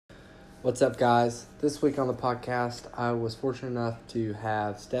What's up, guys? This week on the podcast, I was fortunate enough to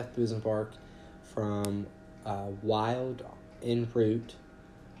have Steph Busenbark from Wild En Route,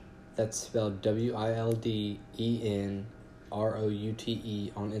 that's spelled WILDENROUTE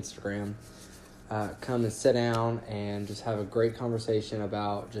on Instagram, come and sit down and just have a great conversation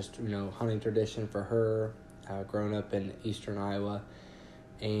about just, hunting tradition for her, growing up in eastern Iowa,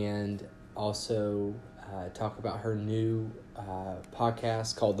 and also talk about her new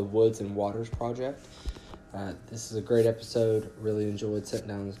podcast called the Woods and Waters Project. This is a great episode. Really enjoyed sitting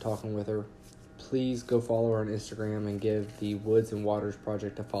down and talking with her. Please go follow her on Instagram and give the Woods and Waters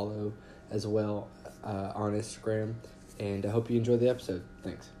Project a follow as well on Instagram. And I hope you enjoy the episode.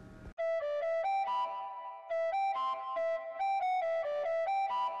 Thanks.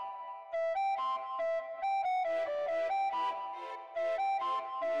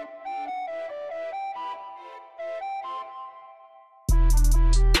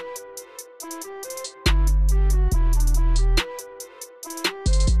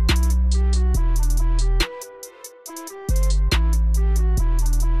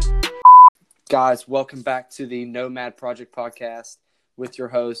 Guys, welcome back to the Nomad Project podcast with your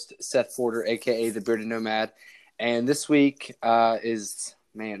host, Seth Porter, a.k.a. the Bearded Nomad. And this week it's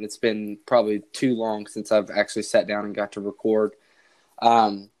been probably too long since I've actually sat down and got to record.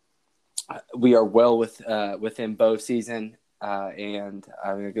 We are well within bow season, and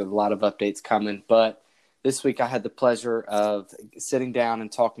I've got a lot of updates coming. But this week I had the pleasure of sitting down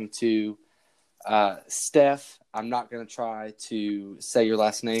and talking to Steph. I'm not going to try to say your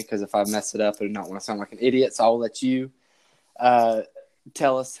last name because if I mess it up, I do not want to sound like an idiot. So I'll let you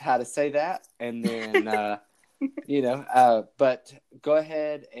tell us how to say that. And then, but go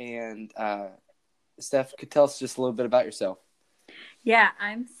ahead and Steph, could tell us just a little bit about yourself. Yeah,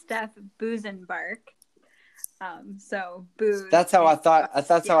 I'm Steph Busenbark. So booze. That's how I thought.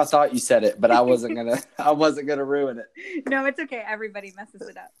 How I thought you said it, but I wasn't gonna ruin it. No, it's okay. Everybody messes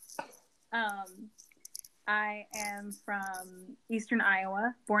it up. I am from Eastern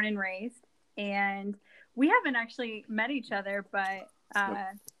Iowa, born and raised, and we haven't actually met each other, but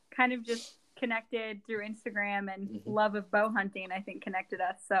kind of just connected through Instagram and love of bow hunting, I think, connected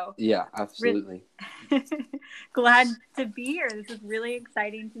us. So yeah, absolutely. Glad to be here. This is really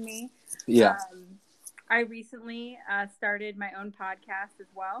exciting to me. Yeah. I recently started my own podcast as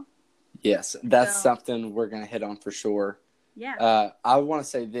well. Yes, that's something we're going to hit on for sure. Yeah. I want to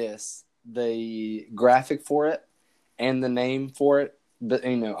say this. The graphic for it and the name for it, but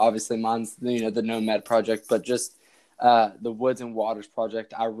obviously mine's the Nomad Project, but just the Woods and Waters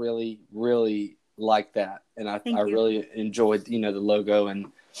Project, I really like that, and I really enjoyed the logo,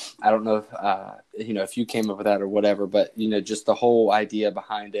 and I don't know if if you came up with that or whatever, but just the whole idea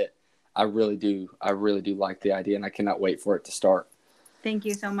behind it, I really do like the idea, and I cannot wait for it to start. Thank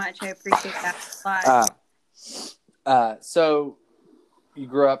you so much. I appreciate that a lot. So you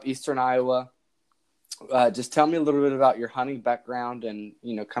grew up Eastern Iowa. Just tell me a little bit about your hunting background and,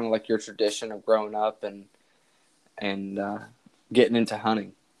 kind of like your tradition of growing up and getting into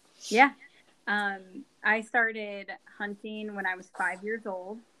hunting. Yeah. I started hunting when I was 5 years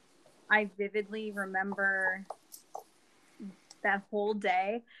old. I vividly remember that whole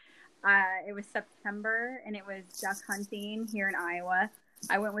day. It was September and it was duck hunting here in Iowa.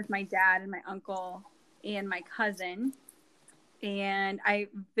 I went with my dad and my uncle and my cousin. And I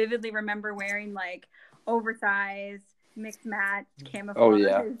vividly remember wearing like oversized mixed match camouflage. Oh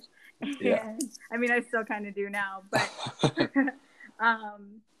yeah. And I mean, I still kind of do now, but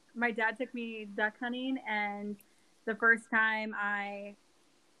my dad took me duck hunting, and the first time I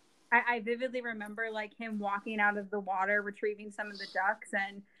vividly remember like him walking out of the water, retrieving some of the ducks,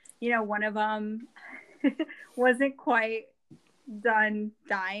 and one of them wasn't quite done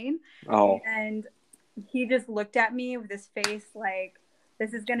dying. Oh. And he just looked at me with his face like,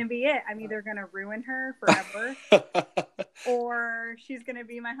 this is going to be it. I'm either going to ruin her forever or she's going to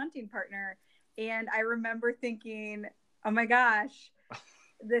be my hunting partner. And I remember thinking, oh my gosh,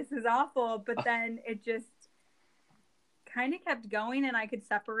 this is awful. But then it just kind of kept going, and I could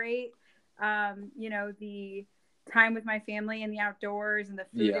separate, the time with my family and the outdoors and the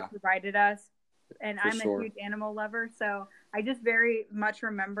food it provided us. And I'm a huge animal lover. So I just very much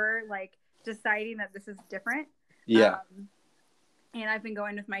remember like deciding that this is different. Yeah. And I've been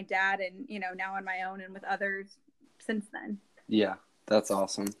going with my dad and, now on my own and with others since then. Yeah. That's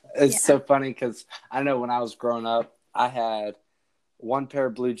awesome. It's so funny because I know when I was growing up, I had one pair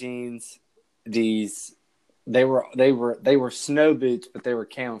of blue jeans. They were snow boots, but they were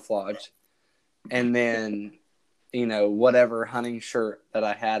camouflage. And then, whatever hunting shirt that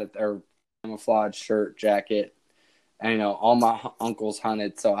I had, or camouflage shirt, jacket, And, you know, all my uncles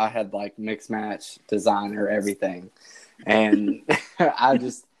hunted, so I had like mixed match designer, everything. And I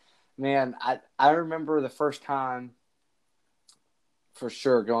just, man, I remember the first time for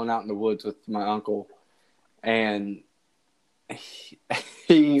sure going out in the woods with my uncle, and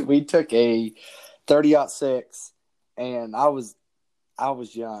we took a 30-06, and I was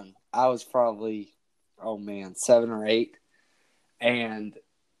young. I was probably, oh man, 7 or 8, and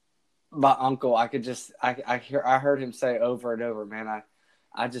my uncle, I heard him say over and over, man,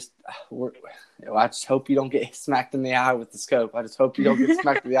 I just hope you don't get smacked in the eye with the scope. I just hope you don't get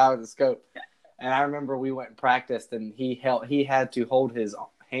smacked in the eye with the scope. And I remember we went and practiced, and he had to hold his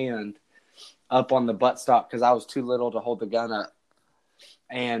hand up on the buttstock because I was too little to hold the gun up.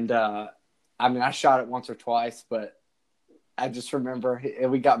 And I mean, I shot it once or twice, but I just remember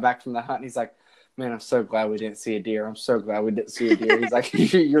we got back from the hunt, and he's like, "Man, I'm so glad we didn't see a deer. I'm so glad we didn't see a deer." He's like,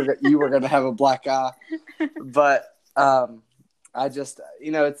 "You were going to have a black eye," but I just,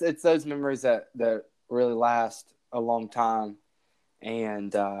 you know, it's those memories that really last a long time,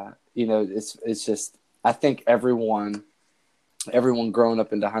 and you know, it's just, I think everyone growing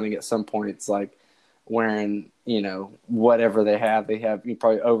up into hunting at some point, it's like wearing, you know, whatever they have you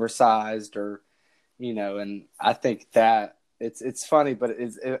probably oversized, or, you know, and I think that it's funny, but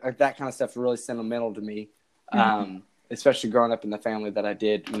that kind of stuff's really sentimental to me. Especially growing up in the family that I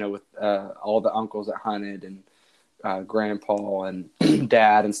did, you know, with all the uncles that hunted, and grandpa and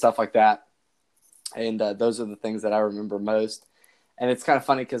dad and stuff like that. And those are the things that I remember most. And it's kind of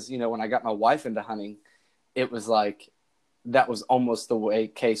funny because, you know, when I got my wife into hunting, it was like, that was almost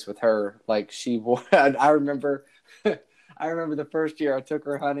the case with her. Like I remember the first year I took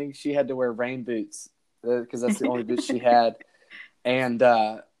her hunting, she had to wear rain boots because that's the only boots she had. And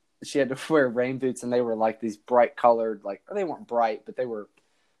she had to wear rain boots, and they were like these bright colored, like, they weren't bright, but they were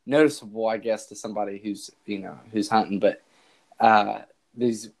noticeable, I guess, to somebody who's hunting. But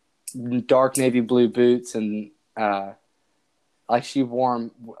these dark navy blue boots, and like she wore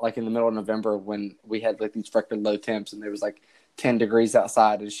them like in the middle of November when we had like these record low temps, and there was like 10 degrees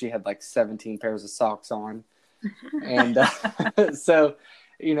outside, and she had like 17 pairs of socks on. And so,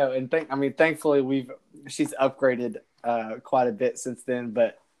 you know, and thankfully she's upgraded quite a bit since then.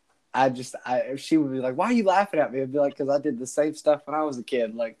 But she would be like, "Why are you laughing at me?" I'd be like, "Because I did the same stuff when I was a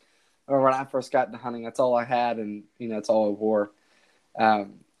kid, like, or when I first got into hunting. That's all I had, and, you know, it's all I wore,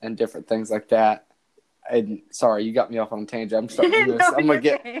 and different things like that." And sorry, you got me off on a tangent. I'm starting this. No, I'm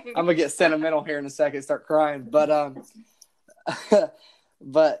gonna get sentimental here in a second, start crying. But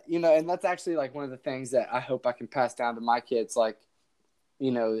but, you know, and that's actually like one of the things that I hope I can pass down to my kids, like,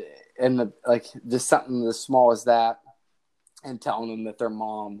 you know, and like just something as small as that, and telling them that their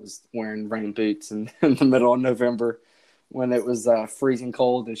mom was wearing rain boots in the middle of November when it was freezing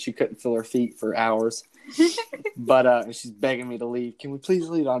cold and she couldn't feel her feet for hours. But she's begging me to leave. "Can we please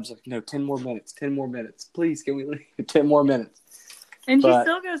leave?" I'm just like, "No, 10 more minutes. Please, can we leave? 10 more minutes." And she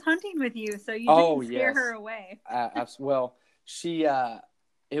still goes hunting with you, so you didn't scare her away. Well, she,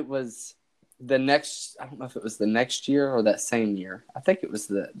 it was the next, I don't know if it was the next year or that same year. I think it was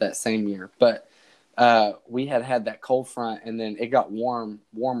that same year. But we had that cold front, and then it got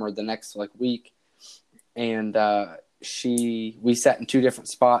warmer the next like week. And we sat in 2 different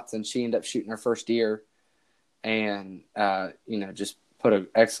spots, and she ended up shooting her first deer, and you know, just put an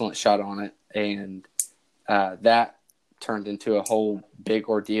excellent shot on it. And that turned into a whole big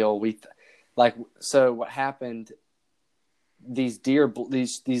ordeal. So what happened, these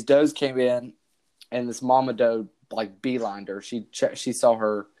does came in, and this mama doe like beelined her. She saw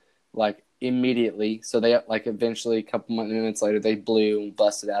her like immediately. So they like eventually a couple minutes later they blew and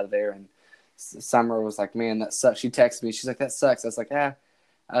busted out of there. And Summer was like, "Man, that sucks." She texted me. She's like, "That sucks." I was like, "Ah."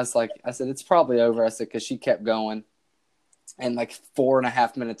 I said, "It's probably over." I said, because she kept going. And like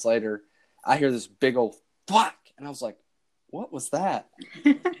 4.5 minutes later, I hear this big old thwack. And I was like, "What was that?"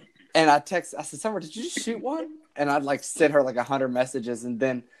 And I said, "Summer, did you just shoot one?" And I'd like send her like 100 messages. And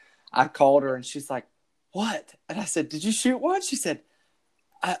then I called her, and she's like, "What?" And I said, "Did you shoot one?" She said,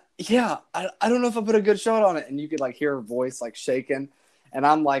 "Yeah, I don't know if I put a good shot on it." And you could like hear her voice like shaking. And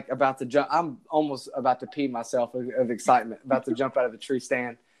I'm like about to jump. I'm almost about to pee myself of excitement, about to jump out of the tree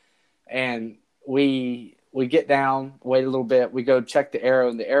stand. And we get down, wait a little bit. We go check the arrow,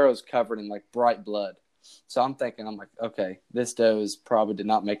 and the arrow's covered in like bright blood. So I'm like, okay, this doe probably did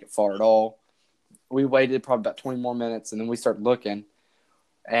not make it far at all. We waited probably about 20 more minutes, and then we started looking.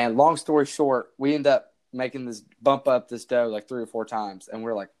 And long story short, we end up making this bump up this doe like 3 or 4 times. And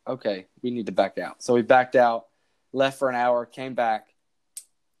we're like, okay, we need to back out. So we backed out, left for an hour, came back.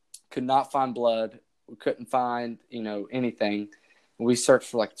 Could not find blood. We couldn't find, you know, anything. We searched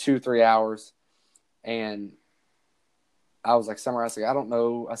for like 2-3 hours, and I was like, Summer, I was like, I don't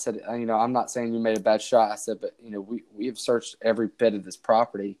know. I said, I'm not saying you made a bad shot. I said, but, we have searched every bit of this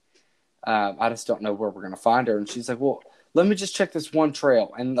property. I just don't know where we're going to find her. And she's like, well, let me just check this one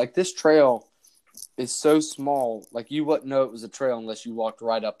trail. And like this trail is so small, like you wouldn't know it was a trail unless you walked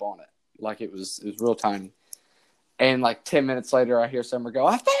right up on it. Like it was real tiny. And like 10 minutes later, I hear Summer go,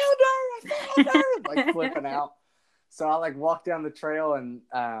 I found her, like flipping out. So I like walk down the trail and,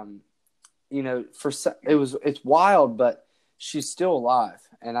 it's wild, but she's still alive.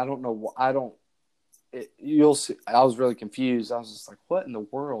 And I don't know. You'll see. I was really confused. I was just like, what in the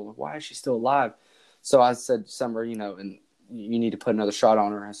world? Why is she still alive? So I said, Summer, and you need to put another shot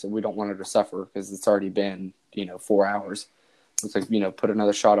on her. I said, we don't want her to suffer because it's already been, 4 hours. It's like, put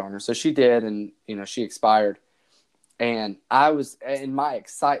another shot on her. So she did. And, she expired. And I was, in my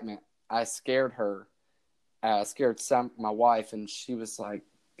excitement, I scared her. My wife, and she was like,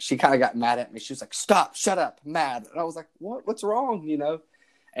 she kind of got mad at me. She was like, stop, shut up, I'm mad. And I was like, what's wrong?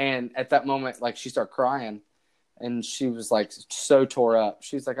 And at that moment, like she started crying and she was like so tore up.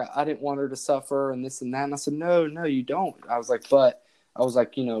 She's like, I didn't want her to suffer and this and that. And I said, no, you don't. I was like,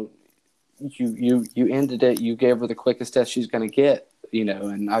 you ended it. You gave her the quickest death she's going to get,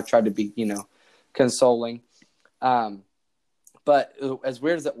 and I tried to be, consoling. But as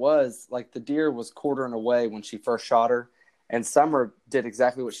weird as it was, like the deer was quartering away when she first shot her, and Summer did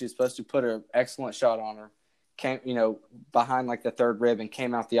exactly what she was supposed to, put an excellent shot on her, came, behind like the third rib and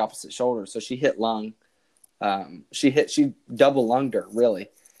came out the opposite shoulder. So she hit lung. She double lunged her really.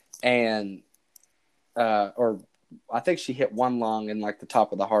 And, or I think she hit one lung in like the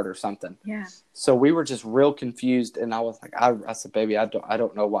top of the heart or something. Yeah. So we were just real confused. And I was like, I said, baby, I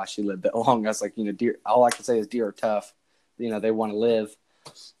don't know why she lived that long. I was like, deer, all I can say is deer are tough. They want to live.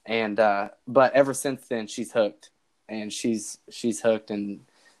 And, but ever since then she's hooked and she's hooked. And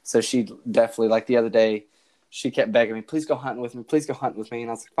so she definitely, like the other day, she kept begging me, please go hunting with me. Please go hunting with me.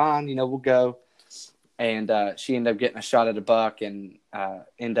 And I was like, fine, we'll go. And, she ended up getting a shot at a buck and,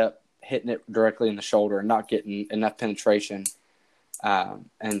 end up hitting it directly in the shoulder and not getting enough penetration.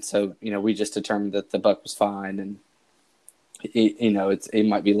 And so, we just determined that the buck was fine and it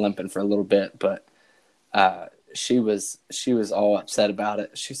might be limping for a little bit, but, she was all upset about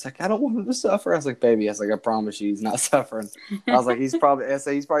it. She's like, I don't want him to suffer. I was like, baby, I promise you he's not suffering. I was like, he's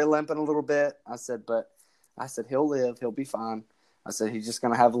probably limping a little bit. I said, he'll live. He'll be fine. I said, he's just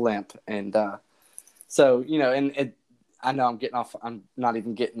going to have a limp. And, so, I know I'm not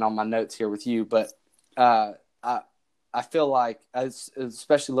even getting on my notes here with you, but, I feel like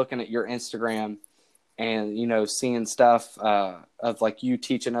especially looking at your Instagram and, seeing stuff, of like you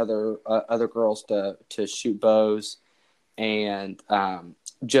teaching other girls to shoot bows and,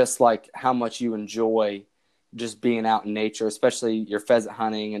 just like how much you enjoy just being out in nature, especially your pheasant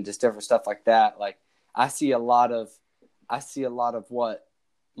hunting and just different stuff like that. Like I see a lot of what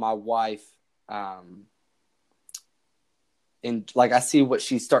my wife, and like I see what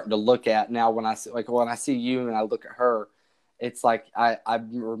she's starting to look at now when I see you and I look at her. It's like I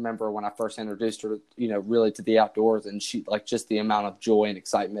remember when I first introduced her, really to the outdoors, and she like just the amount of joy and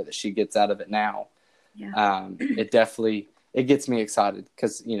excitement that she gets out of it now. Yeah. It gets me excited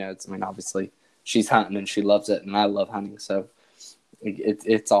because obviously she's hunting and she loves it, and I love hunting, so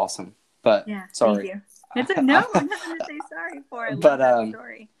it's awesome. But yeah, sorry. Thank you. No, nothing to say sorry for. I love that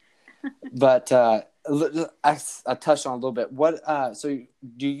story. But I touched on a little bit. What so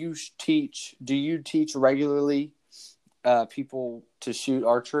do you teach regularly? People to shoot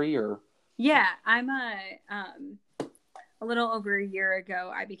archery or? Yeah, I'm a little over a year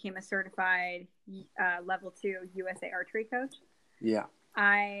ago, I became a certified level 2 USA archery coach. Yeah.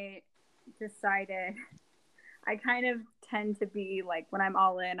 I decided I kind of tend to be like, when I'm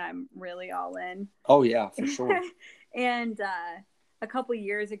all in, I'm really all in. Oh yeah, for sure. And a couple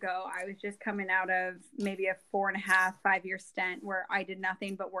years ago, I was just coming out of maybe a 4.5-5 year stint where I did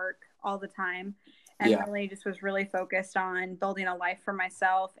nothing but work all the time. And really just was really focused on building a life for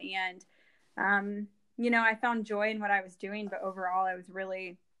myself. And, I found joy in what I was doing, but overall I was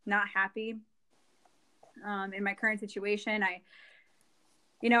really not happy in my current situation. I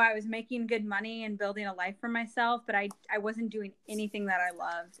was making good money and building a life for myself, but I wasn't doing anything that I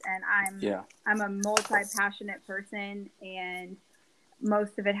loved. And I'm a multi-passionate person, and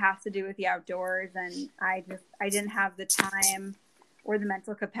most of it has to do with the outdoors. And I didn't have the time or the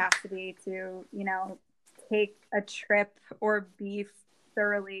mental capacity to, take a trip or be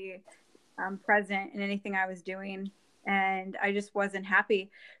thoroughly present in anything I was doing. And I just wasn't happy.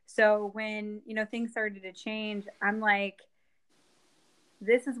 So when, things started to change, I'm like,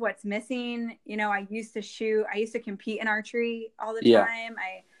 this is what's missing. I used to compete in archery all the time.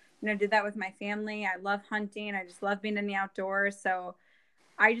 did that with my family. I love hunting. I just love being in the outdoors. So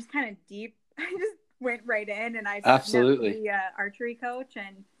I just kind of I just went right in, and I signed up to Absolutely. be a archery coach.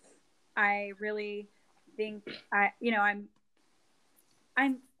 And I really think I'm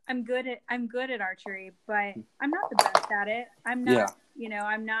I'm good at archery, but I'm not the best at it. I'm Yeah. not,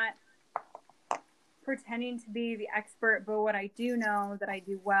 I'm not pretending to be the expert, but what I do know that I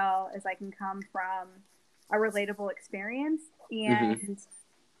do well is I can come from a relatable experience. Hmm. And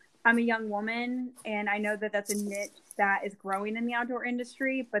I'm a young woman, and I know that that's a niche that is growing in the outdoor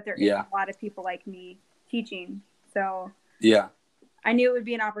industry, but there isn't Yeah. a lot of people like me teaching. So Yeah. I knew it would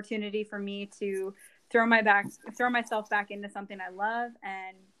be an opportunity for me to throw myself back into something I love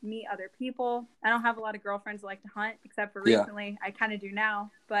and meet other people. I don't have a lot of girlfriends that like to hunt, except for Yeah. recently. I kind of do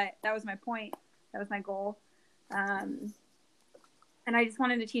now, but that was my point. That was my goal. And I just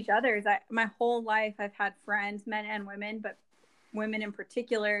wanted to teach others. My whole life, I've had friends, men and women, but women in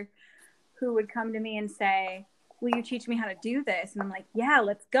particular, who would come to me and say, "Will you teach me how to do this?" And I'm like, "Yeah,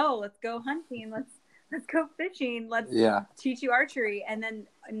 let's go. Let's go hunting. Let's go fishing. Let's Yeah. teach you archery." And then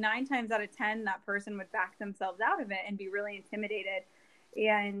 9 times out of 10, that person would back themselves out of it and be really intimidated.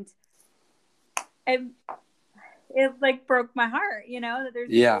 And it like broke my heart, that there's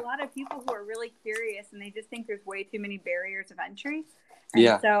just a lot of people who are really curious, and they just think there's way too many barriers of entry.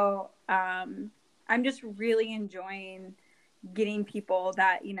 And so I'm just really enjoying getting people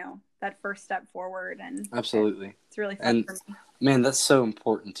that, that first step forward. And Absolutely. it's really fun for me. Man, that's so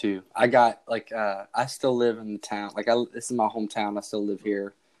important too. I got I still live in the town. This is my hometown. I still live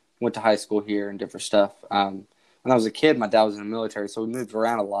here. Went to high school here and different stuff. When I was a kid, my dad was in the military, so we moved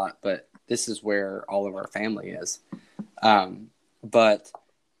around a lot. But this is where all of our family is. But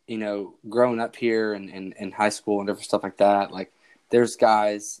growing up here and in high school and different stuff like that, like there's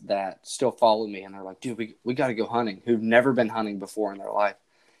guys that still follow me, and they're like, "Dude, we got to go hunting," who've never been hunting before in their life.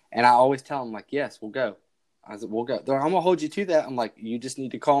 And I always tell them, like, "Yes, we'll go." I was like, "We'll go." They're like, "I'm gonna hold you to that." I'm like, "You just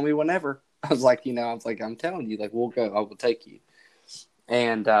need to call me whenever." I was like, I'm telling you, like, we'll go. I will take you.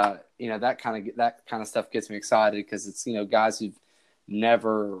 And that kind of stuff gets me excited, because it's guys who've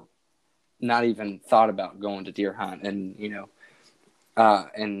never, not even thought about going to deer hunt, and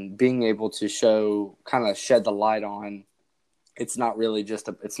and being able to shed the light on. It's not really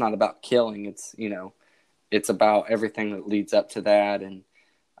it's not about killing. It's about everything that leads up to that, and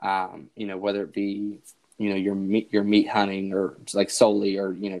whether it be your meat hunting, or like solely,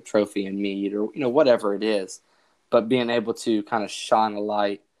 or trophy and meat, or whatever it is, but being able to kind of shine a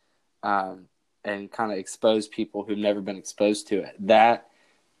light, and kind of expose people who've never been exposed to it.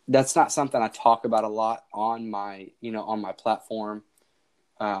 That's not something I talk about a lot on my on my platform,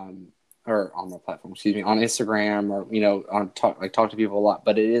 or on my platform, excuse me, on Instagram, or on talk to people a lot.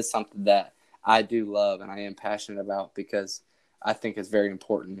 But it is something that I do love and I am passionate about, because I think it's very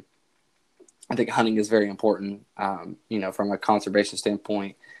important. I think hunting is very important, from a conservation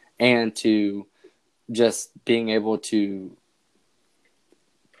standpoint, and to just being able to.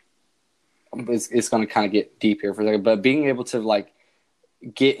 It's going to kind of get deep here for a second, but being able to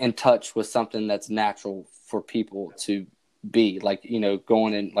get in touch with something that's natural for people to be,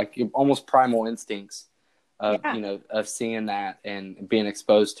 going in almost primal instincts of of seeing that and being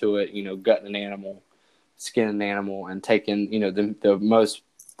exposed to it, gutting an animal, skinning an animal, and taking the most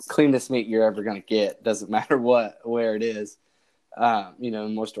cleanest meat you're ever going to get, doesn't matter where it is,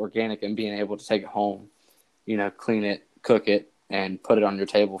 most organic, and being able to take it home, clean it, cook it, and put it on your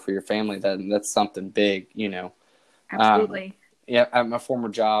table for your family. That's something big. Absolutely. At my former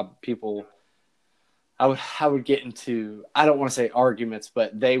job, I would get into, I don't want to say arguments,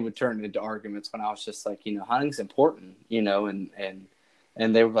 but they would turn into arguments when I was just like, hunting's important,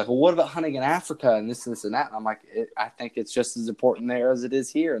 and they were like, "Well, what about hunting in Africa and this and that?" And I'm like, I think it's just as important there as it is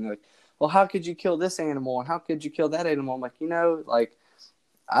here. And they're like, "Well, how could you kill this animal and how could you kill that animal?" I'm like,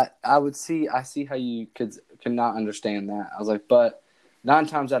 I see how you could not understand that. I was like, but 9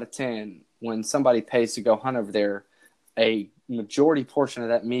 times out of 10, when somebody pays to go hunt over there, a majority portion of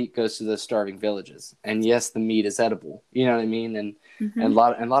that meat goes to those starving villages. And yes, the meat is edible. You know what I mean? And a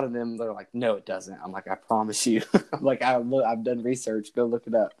lot of them, they're like, "No, it doesn't." I'm like, "I promise you." I'm like, I've done research. Go look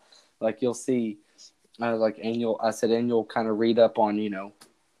it up. Like, you'll see. And you'll kind of read up on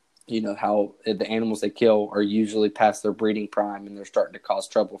how the animals they kill are usually past their breeding prime, and they're starting to cause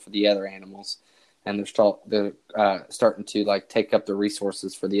trouble for the other animals, and they're starting to take up the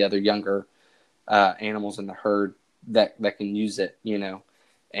resources for the other younger animals in the herd that can use it,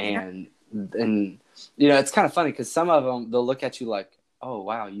 and it's kind of funny, because some of them, they'll look at you like, "Oh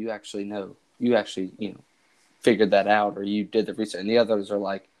wow, you actually figured that out, or you did the research," and the others are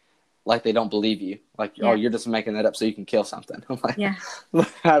like, like they don't believe you. Like, oh, you're just making that up so you can kill something. I'm like, Yeah.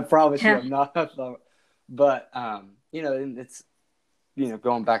 I promise you I'm not. But, you know, and it's, you know,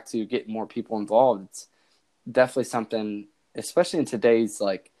 going back to getting more people involved, it's definitely something, especially in today's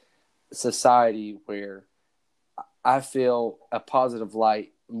like society, where I feel a positive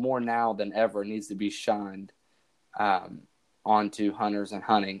light more now than ever needs to be shined onto hunters and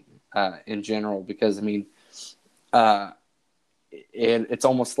hunting in general, because I mean, it's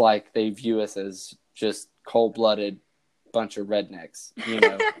almost like they view us as just cold-blooded bunch of rednecks, you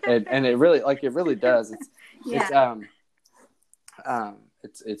know, and it really, like, it really does.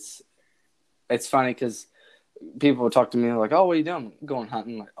 It's funny because people would talk to me like, "Oh, what are you doing?" I'm going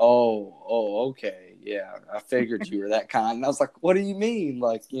hunting. Like, oh, okay, yeah, I figured you were that kind. And I was like, "What do you mean?"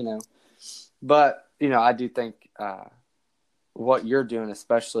 Like, you know, but you know, I do think what you're doing,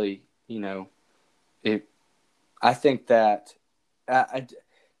 especially, you know, I think that I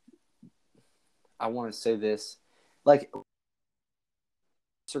want to say this, like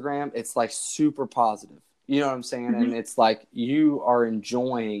Instagram, it's like super positive. You know what I'm saying? Mm-hmm. And it's like you are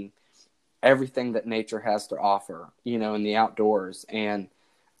enjoying everything that nature has to offer, you know, in the outdoors. And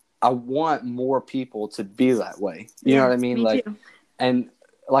I want more people to be that way. You know what I mean? Me Like, too. and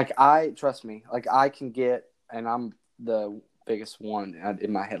like, trust me, like I can get, and I'm the biggest one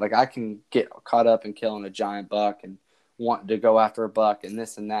in my head. Like I can get caught up in killing a giant buck and want to go after a buck and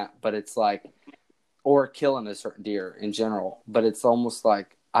this and that. But it's like, or killing a certain deer in general. But it's almost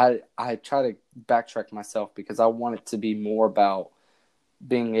like I try to backtrack myself because I want it to be more about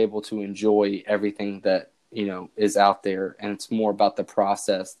being able to enjoy everything that, you know, is out there, and it's more about the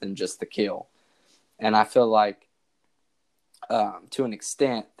process than just the kill. And I feel like to an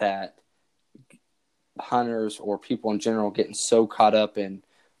extent that hunters or people in general getting so caught up in,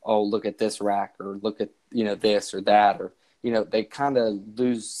 oh, look at this rack, or look at, you know, this or that, or, you know, they kind of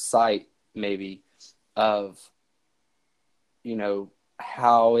lose sight maybe of, you know,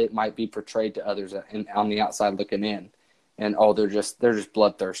 how it might be portrayed to others on the outside looking in. And oh, they're just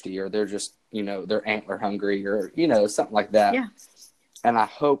bloodthirsty, or they're just, you know, they're antler hungry, or, you know, something like that. Yeah. And I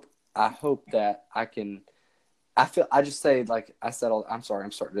hope that I just say, like I said, I'm sorry,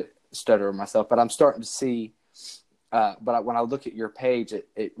 I'm starting to stutter myself, but I'm starting to see, when I look at your page,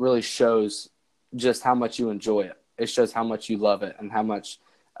 it really shows just how much you enjoy it. It shows how much you love it and how much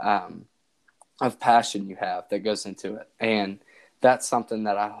of passion you have that goes into it. And that's something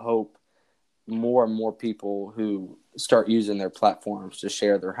that I hope more and more people who start using their platforms to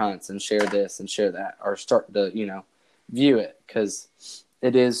share their hunts and share this and share that are starting to, you know, view it, because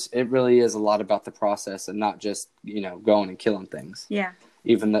it really is a lot about the process and not just, you know, going and killing things. Yeah.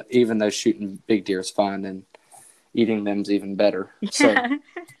 Even though shooting big deer is fun, and eating them's even better. Yeah. So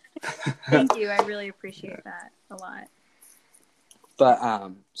Thank you. I really appreciate that a lot.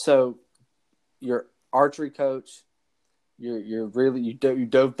 But so your archery coach, you're really you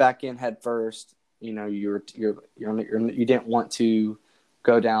dove back in head first. You know, you didn't want to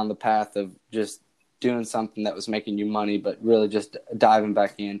go down the path of just doing something that was making you money, but really just diving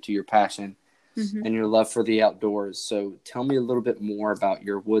back into your passion and your love for the outdoors. So tell me a little bit more about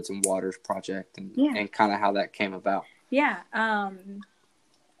your Woods and Waters project and kind of how that came about. Yeah.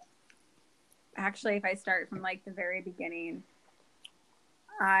 Actually, if I start from like the very beginning,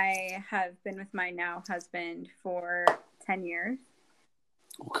 I have been with my now husband for 10 years.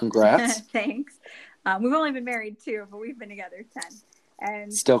 Well, congrats. Thanks. We've only been married 2, but we've been together 10.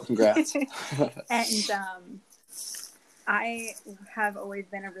 And still congrats. And I have always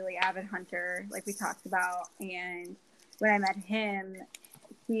been a really avid hunter, like we talked about. And when I met him,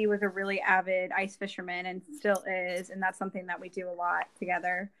 he was a really avid ice fisherman and still is. And that's something that we do a lot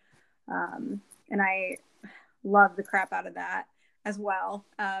together. And I love the crap out of that as well.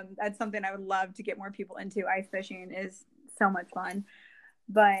 That's something I would love to get more people into. Ice fishing is so much fun.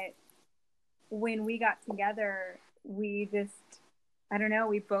 But when we got together, we just, I don't know,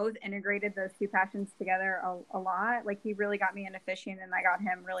 we both integrated those 2 passions together a lot. Like he really got me into fishing and I got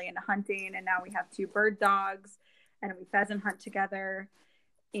him really into hunting. And now we have 2 bird dogs and we pheasant hunt together.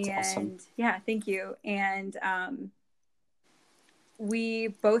 And awesome. Yeah, thank you. And we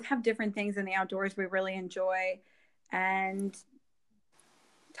both have different things in the outdoors we really enjoy and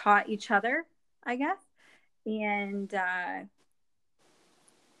taught each other, I guess. And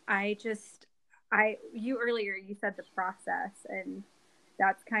you earlier, you said the process, and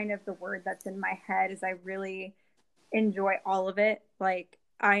that's kind of the word that's in my head, is I really enjoy all of it. Like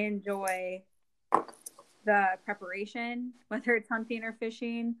I enjoy the preparation, whether it's hunting or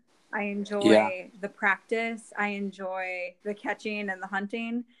fishing. I enjoy the practice. I enjoy the catching and the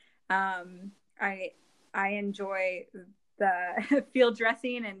hunting. I enjoy the field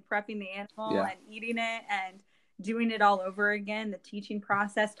dressing and prepping the animal Yeah. and eating it and doing it all over again, the teaching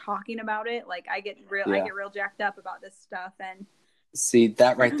process, talking about it. Like I get real jacked up about this stuff. And see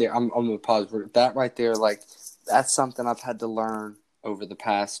that right there, I'm gonna pause for that right there. Like that's something I've had to learn over the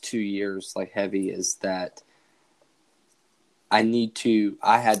past 2 years, like heavy, is that I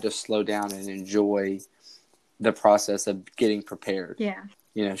had to slow down and enjoy the process of getting prepared. Yeah.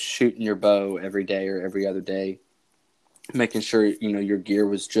 You know, shooting your bow every day or every other day, making sure, you know, your gear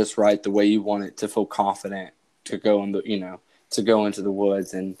was just right, the way you want it to feel confident to go to go into the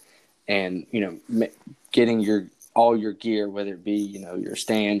woods and, you know, getting all your gear, whether it be, you know, your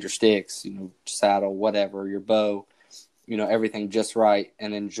stand, your sticks, you know, saddle, whatever, your bow, you know, everything just right,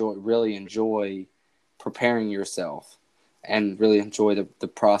 and really enjoy preparing yourself and really enjoy the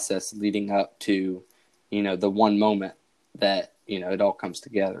process leading up to, you know, the one moment that, you know, it all comes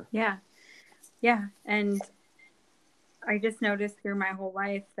together. Yeah. Yeah. And I just noticed through my whole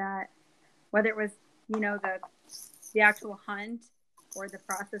life that whether it was, you know, the actual hunt or the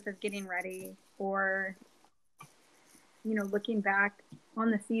process of getting ready or, you know, looking back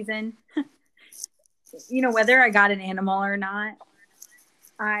on the season, you know, whether I got an animal or not,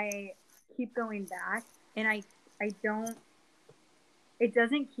 I keep going back, and I don't, it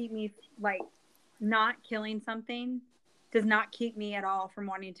doesn't keep me, like, not killing something does not keep me at all from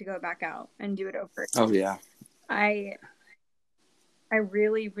wanting to go back out and do it over. Oh yeah. I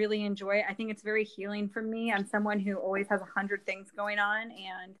really, really enjoy it. I think it's very healing for me. I'm someone who always has 100 things going on,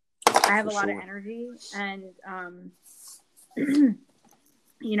 and I have a lot of energy. And,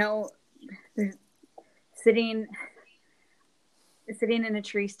 you know, sitting in a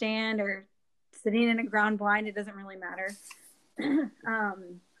tree stand or sitting in a ground blind, it doesn't really matter.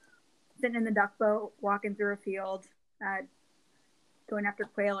 Sitting in the duck boat, walking through a field, going after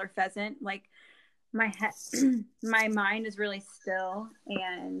quail or pheasant, like my mind is really still,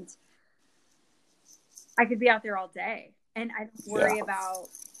 and I could be out there all day, and I don't worry about,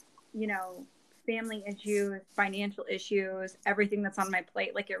 you know, family issues, financial issues, everything that's on my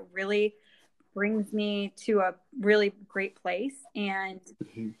plate. Like it really brings me to a really great place, and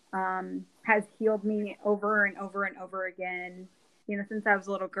has healed me over and over and over again, you know, since I was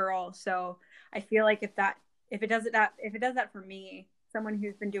a little girl. So I feel like if it does that for me, someone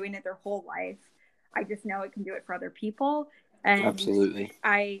who's been doing it their whole life, I just know it can do it for other people. And absolutely.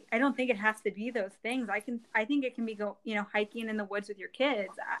 I don't think it has to be those things. I think it can be hiking in the woods with your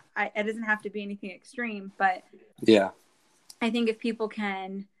kids. It doesn't have to be anything extreme, but yeah, I think if people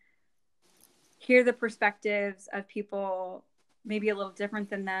can hear the perspectives of people maybe a little different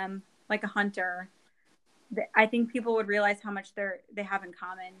than them, like a hunter, I think people would realize how much they have in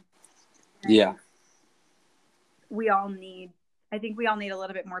common. And yeah. I think we all need a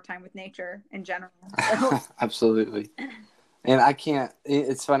little bit more time with nature in general. So. Absolutely. And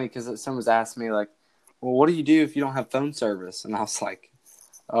it's funny because someone's asked me like, well, what do you do if you don't have phone service? And I was like,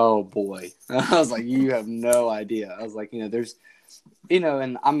 oh boy. I was like, you have no idea. I was like, you know, there's, you know,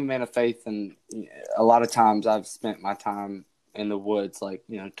 and I'm a man of faith, and a lot of times I've spent my time in the woods, like,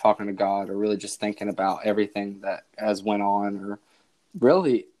 you know, talking to God, or really just thinking about everything that has went on, or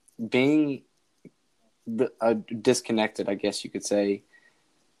really being disconnected, I guess you could say,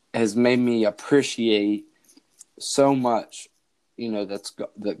 has made me appreciate so much, you know,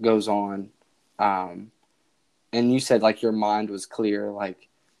 that goes on. And you said like your mind was clear, like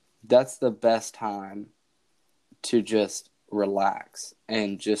that's the best time to just relax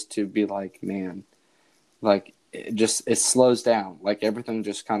and just to be like, man, like it slows down. Like everything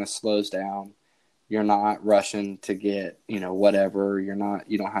just kind of slows down. You're not rushing to get, you know, whatever. You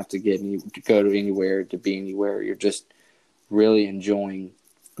don't have to go to anywhere to be anywhere. You're just really enjoying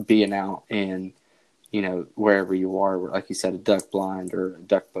being out in, you know, wherever you are, like you said, a duck blind or a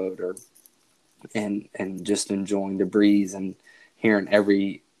duck boat, or and just enjoying the breeze and hearing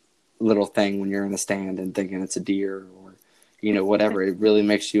every little thing when you're in a stand and thinking it's a deer or, you know, whatever. It really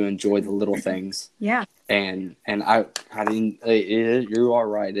makes you enjoy the little things. Yeah. And I didn't. You are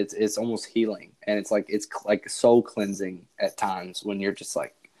right. It's almost healing, and it's like soul cleansing at times when you're just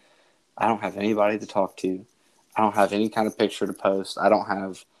like, I don't have anybody to talk to, I don't have any kind of picture to post, I don't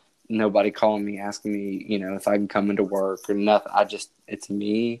have nobody calling me asking me, you know, if I can come into work or nothing. It's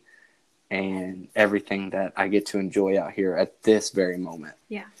me and everything that I get to enjoy out here at this very moment.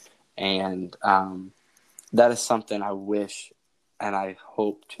 Yeah. And that is something I wish and I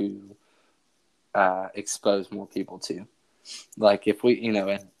hope to expose more people to. Like if we, you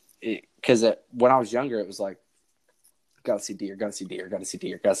know, because when I was younger, it was like, gotta see deer, gotta see deer, gotta see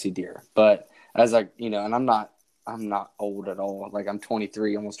deer, gotta see deer. But as I, you know, and I'm not old at all. Like I'm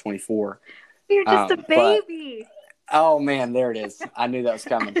 23, almost 24. You're just a baby. Oh man, there it is. I knew that was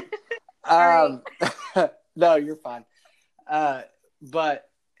coming. Sorry. No, you're fine. But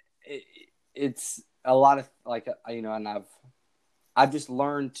it's a lot of like, and I've just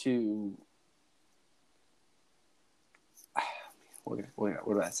learned to, what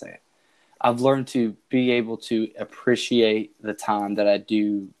do I say? I've learned to be able to appreciate the time that I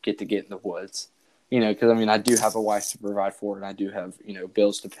do get to get in the woods, because I mean, I do have a wife to provide for, and I do have,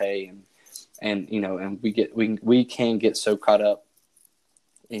 bills to pay, and we can get so caught up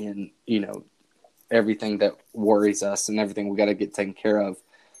in, everything that worries us and everything we got to get taken care of,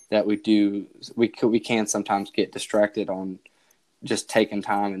 that we can sometimes get distracted on just taking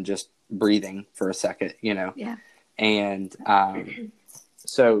time and just breathing for a second, Yeah. and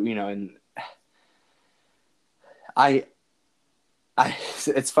so and I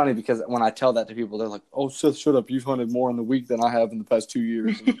it's funny because when I tell that to people, they're like, "Oh, Seth, shut up! You've hunted more in the week than I have in the past 2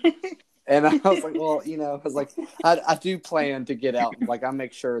 years." And I was like, "Well, I was like, I do plan to get out. Like, I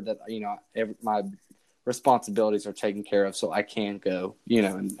make sure that my responsibilities are taken care of, so I can go,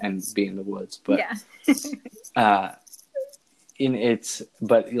 and be in the woods." But yeah.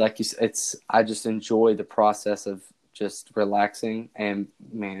 but like you said, I just enjoy the process of just relaxing, and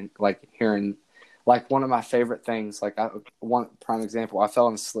man, like hearing. Like one of my favorite things, like one prime example, I fell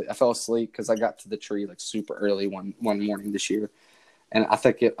asleep because I got to the tree like super early one morning this year, and I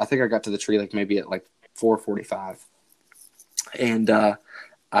think I got to the tree like maybe at like 4:45, and I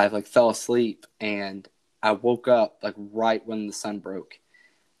like fell asleep, and I woke up like right when the sun broke,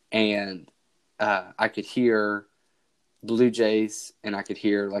 and I could hear blue jays, and I could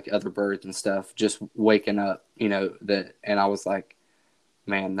hear like other birds and stuff just waking up, and I was like,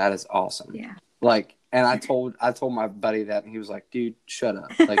 man, that is awesome. Yeah. Like, and I told my buddy that, and he was like, dude, shut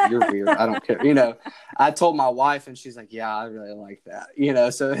up. Like, you're weird. I don't care. I told my wife, and she's like, yeah, I really like that.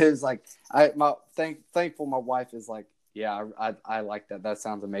 So it was like, thankful my wife is like, yeah, I like that. That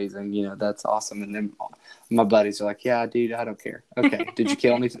sounds amazing. That's awesome. And then my buddies are like, yeah, dude, I don't care. Okay. Did you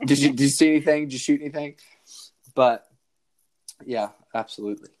kill anything? Did you see anything? Did you shoot anything? But yeah,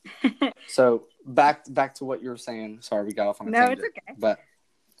 absolutely. So back to what you were saying. Sorry, we got off on a tangent. No, it's okay. But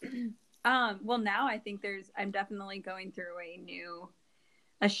well, now I think I'm definitely going through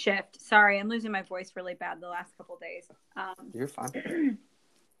a shift. Sorry, I'm losing my voice really bad the last couple of days. You're fine.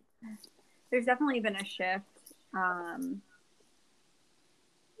 There's definitely been a shift.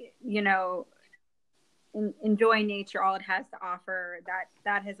 Enjoy nature, all it has to offer.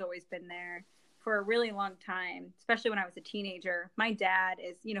 That has always been there for a really long time, especially when I was a teenager. My dad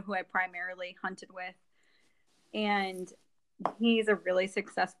is, who I primarily hunted with, and he's a really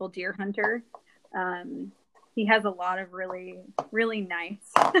successful deer hunter. He has a lot of really, really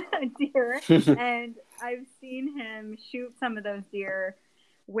nice deer. And I've seen him shoot some of those deer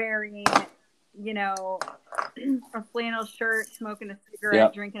wearing, a flannel shirt, smoking a cigarette,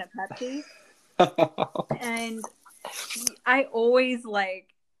 yep. drinking a Pepsi. And I always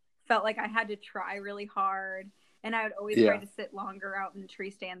felt like I had to try really hard. And I would always try to sit longer out in the tree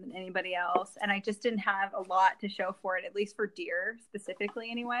stand than anybody else. And I just didn't have a lot to show for it, at least for deer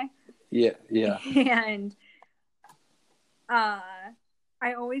specifically anyway. Yeah, yeah. And I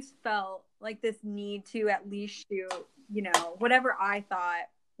always felt like this need to at least shoot, whatever I thought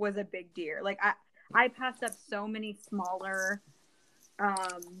was a big deer. Like I passed up so many smaller,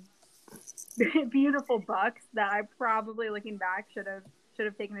 beautiful bucks that I probably, looking back, should have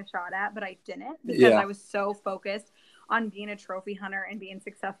taken a shot at, but I didn't, because I was so focused on being a trophy hunter and being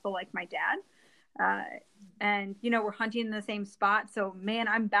successful like my dad. And we're hunting in the same spot, so man,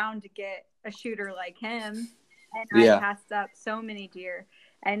 I'm bound to get a shooter like him. And I passed up so many deer,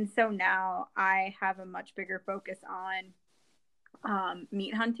 and so now I have a much bigger focus on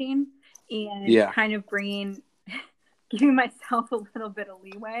meat hunting and kind of giving myself a little bit of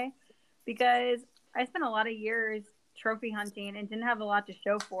leeway, because I spent a lot of years trophy hunting and didn't have a lot to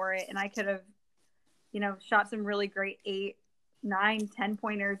show for it. And I could have, shot some really great 8, 9, 10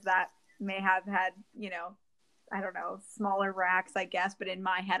 pointers that may have had, I don't know, smaller racks, I guess. But in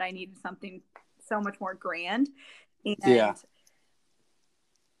my head, I needed something so much more grand. And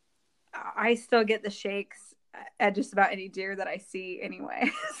I still get the shakes at just about any deer that I see anyway.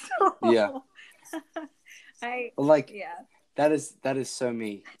 So that is so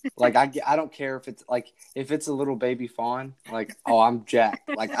me. Like I don't care if it's a little baby fawn, like, oh, I'm jacked.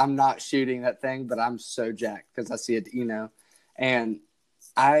 Like, I'm not shooting that thing, but I'm so jacked because I see it, and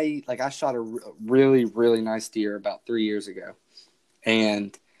I shot a really, really nice deer about 3 years ago,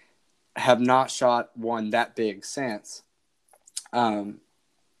 and have not shot one that big since.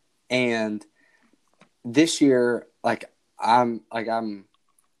 And this year,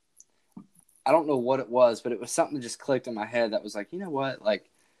 I don't know what it was, but it was something that just clicked in my head that was like, you know what? Like,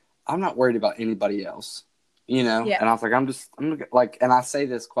 I'm not worried about anybody else, you know? Yeah. And I was like, I'm like, and I say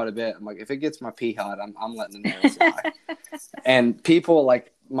this quite a bit. I'm like, if it gets my pee hot, I'm letting the nail fly. And people,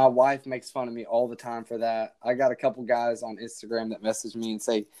 like, my wife makes fun of me all the time for that. I got a couple guys on Instagram that message me and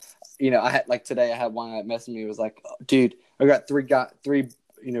say, you know, I had, like, today I had one that messaged me. It was like, dude, I got three,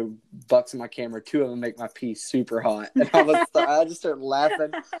 you know, bucks in my camera. 2 of them make my pee super hot. And I just started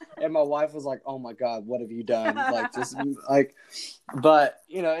laughing. And my wife was like, oh my God, what have you done? Like, just like, but,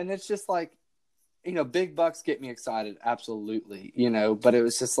 you know, and it's just like, you know, big bucks get me excited. Absolutely. You know, but it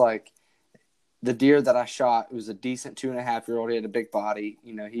was just like, the deer that I shot was a decent 2.5-year-old. He had a big body.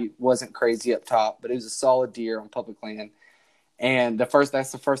 You know, he wasn't crazy up top, but it was a solid deer on public land. And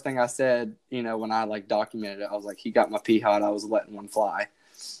that's the first thing I said, you know, when I like documented it. I was like, he got my pee hot. I was letting one fly.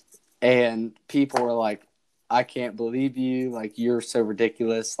 And people were like, I can't believe you. Like, you're so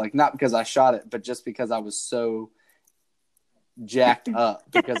ridiculous. Like, not because I shot it, but just because I was so jacked up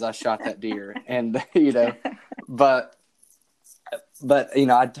because I shot that deer. And, you know, but you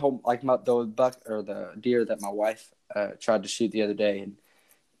know, I told like the buck or the deer that my wife tried to shoot the other day, and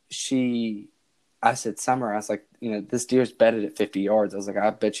I said, Summer, I was like, you know, this deer's bedded at 50 yards. I was like, I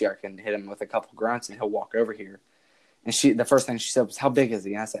bet you I can hit him with a couple grunts and he'll walk over here. And the first thing she said was, how big is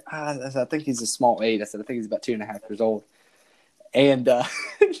he? And I said, I think he's a small 8. I said, I think he's about 2.5 years old. And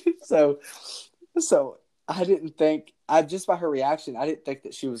so I didn't think, just by her reaction, I didn't think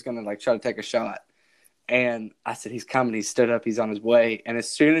that she was going to like try to take a shot. And I said, he's coming. He stood up. He's on his way. And as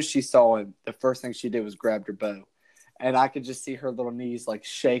soon as she saw him, the first thing she did was grab her bow. And I could just see her little knees like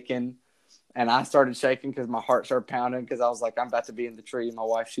shaking. And I started shaking because my heart started pounding because I was like, I'm about to be in the tree. My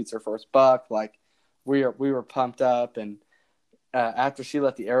wife shoots her first buck. Like, we were pumped up. And after she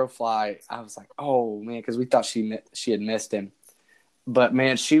let the arrow fly, I was like, oh, man, because we thought she had missed him. But,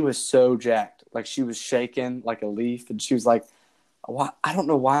 man, she was so jacked. Like, she was shaking like a leaf. And she was like, I don't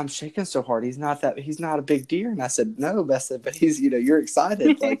know why I'm shaking so hard. He's not a big deer. And I said, no, Bessa, but he's, you know, you're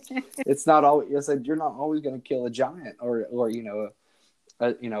excited. Like, it's not always, I said, you're not always going to kill a giant or, you know,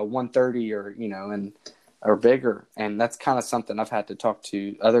 you know, 130 or, you know, or bigger. And that's kind of something I've had to talk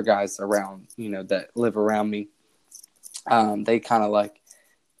to other guys around, you know, that live around me. They kind of like,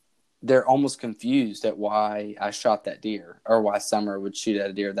 they're almost confused at why I shot that deer or why Summer would shoot at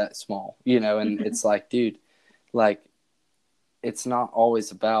a deer that small, you know, and it's like, dude, like, it's not always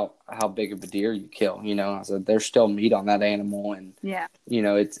about how big of a deer you kill, you know. I said, there's still meat on that animal. And, yeah, you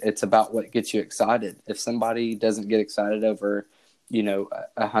know, it's about what gets you excited. If somebody doesn't get excited over, you know,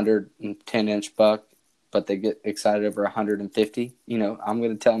 110-inch buck, but they get excited over 150, you know, I'm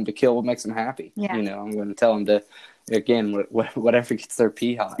going to tell them to kill what makes them happy. Yeah. You know, I'm going to tell them to, again, whatever gets their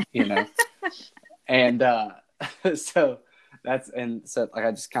pee hot, you know. And so like,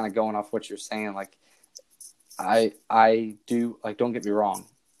 I just kind of going off what you're saying, like, I do, like, don't get me wrong.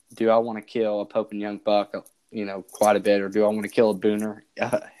 Do I want to kill a Pope and Young buck, you know, quite a bit, or do I want to kill a booner?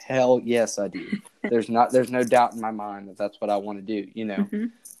 Hell yes, I do. There's no doubt in my mind that that's what I want to do, you know. Mm-hmm.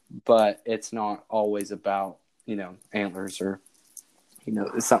 But it's not always about, you know, antlers or, you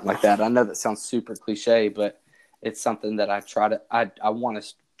know, something like that. I know that sounds super cliche, but it's something that I want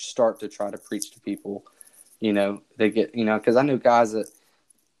to start to try to preach to people. You know, they get, you know, because I know guys that.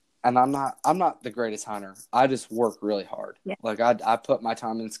 And I'm not the greatest hunter. I just work really hard. Yeah. Like, I put my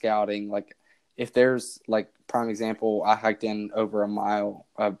time in scouting. Like, if there's, like, prime example, I hiked in over a mile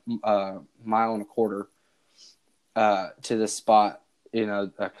and a quarter to this spot, you know,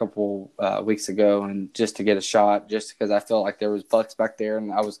 a couple weeks ago, and just to get a shot, just because I felt like there was bucks back there,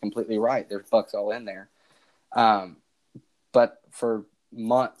 and I was completely right. There's bucks all in there. But for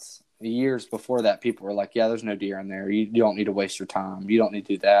months, years before that, people were like, yeah, there's no deer in there. You don't need to waste your time. You don't need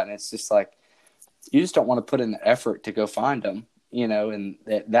to do that. And it's just like, you just don't want to put in the effort to go find them, you know. And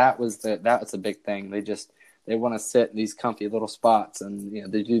that was the big thing. They want to sit in these comfy little spots, and, you know,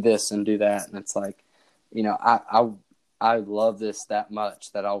 they do this and do that. And it's like, you know, I love this that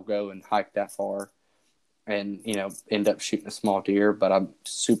much that I'll go and hike that far and, you know, end up shooting a small deer. But I'm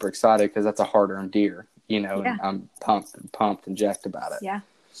super excited because that's a hard-earned deer, you know. Yeah. And I'm pumped and jacked about it. Yeah.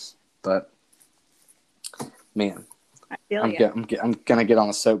 But, man, I'm gonna get on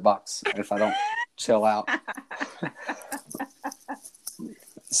a soapbox if I don't chill out.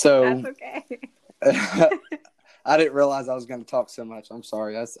 So, that's okay. I didn't realize I was going to talk so much. I'm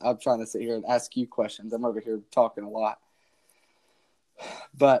sorry. I'm trying to sit here and ask you questions. I'm over here talking a lot.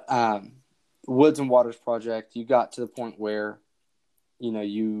 But Woods and Waters Project, you got to the point where, you know,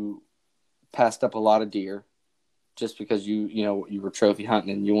 you passed up a lot of deer. Just because you know, you were trophy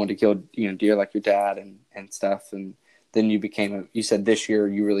hunting and you wanted to kill, you know, deer like your dad and stuff. And then you said this year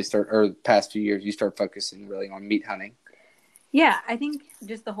you really or the past few years, you start focusing really on meat hunting. Yeah, I think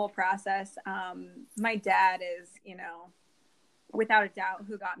just the whole process. My dad is, without a doubt,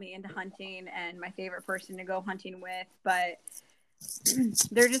 who got me into hunting and my favorite person to go hunting with. But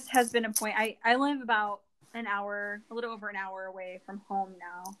there just has been a point. I live about a little over an hour away from home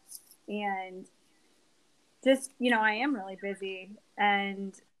now. And just, I am really busy.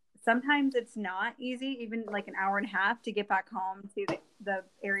 And sometimes it's not easy, even like an hour and a half to get back home to the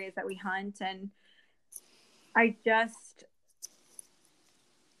areas that we hunt. And I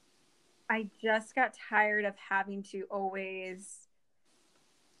just got tired of having to always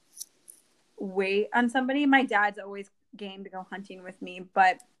wait on somebody. My dad's always game to go hunting with me,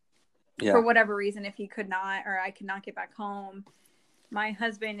 but for whatever reason, if he could not, or I could not get back home, my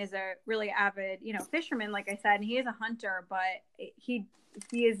husband is a really avid, fisherman, like I said, and he is a hunter, but he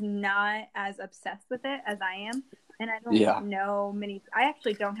is not as obsessed with it as I am. And I don't know I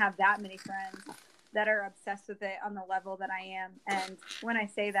actually don't have that many friends that are obsessed with it on the level that I am. And when I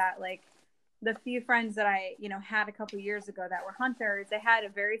say that, like, the few friends that I, had a couple years ago that were hunters, they had a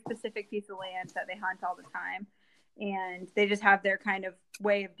very specific piece of land that they hunt all the time. And they just have their kind of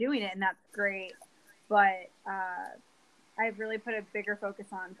way of doing it. And that's great. But I've really put a bigger focus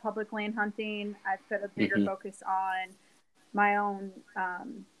on public land hunting. I've put a bigger focus on my own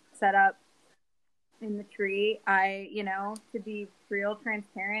setup in the tree. To be real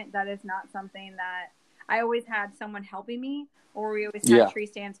transparent, that is not something that I always had someone helping me, or we always had tree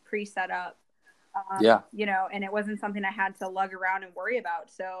stands pre-set up. And it wasn't something I had to lug around and worry about.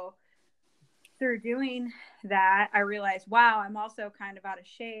 So through doing that, I realized, wow, I'm also kind of out of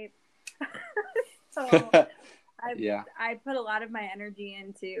shape. So I put a lot of my energy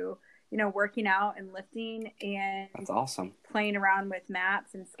into, working out and lifting, and that's awesome. Playing around with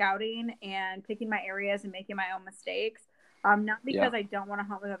maps and scouting and picking my areas and making my own mistakes. Not because I don't want to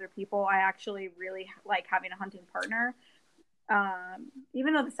hunt with other people. I actually really like having a hunting partner.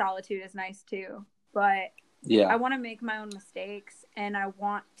 Even though the solitude is nice too, but I want to make my own mistakes, and I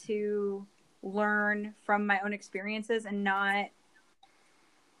want to learn from my own experiences and not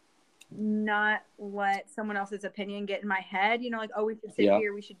let someone else's opinion get in my head, like, oh, we should sit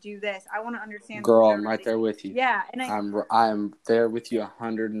here, we should do this. I want to understand. Girl, I'm right there with you. Yeah. And I'm there with you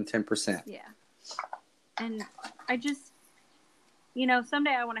 110%. Yeah. And I just,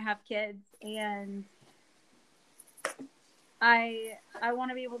 someday I want to have kids, and I want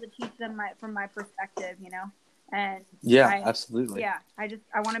to be able to teach them from my perspective, and absolutely. Yeah. I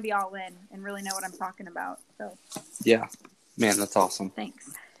want to be all in and really know what I'm talking about. So yeah, man, that's awesome.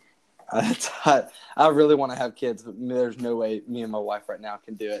 Thanks. I really want to have kids, but there's no way me and my wife right now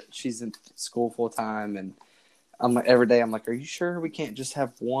can do it. She's in school full time, and I'm like, every day I'm like, are you sure we can't just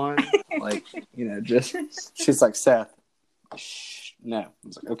have one? Like, she's like, Seth, shh, no. I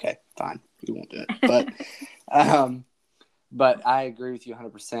was like, okay, fine, we won't do it. But I agree with you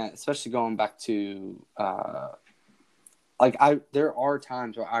 100%, especially going back to there are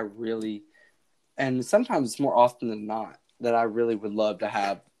times where I really, and sometimes it's more often than not, that I really would love to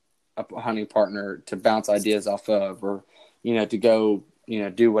have a hunting partner to bounce ideas off of, or, to go,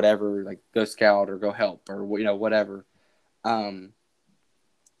 do whatever, like go scout or go help or, whatever. But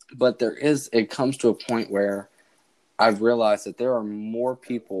it comes to a point where I've realized that there are more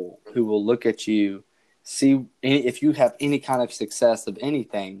people who will look at you, see if you have any kind of success of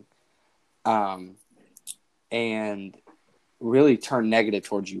anything, and really turn negative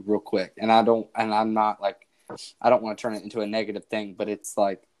towards you real quick. And I'm not like, I don't want to turn it into a negative thing, but it's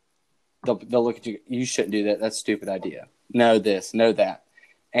like, they'll look at you, you shouldn't do that. That's a stupid idea. Know this, know that.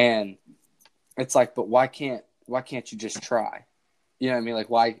 And it's like, but why can't you just try? You know what I mean?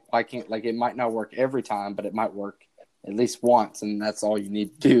 Like, why can't, like, it might not work every time, but it might work at least once. And that's all you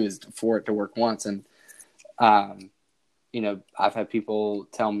need to do is for it to work once. And, I've had people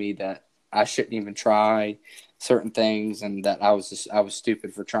tell me that I shouldn't even try certain things, and that I was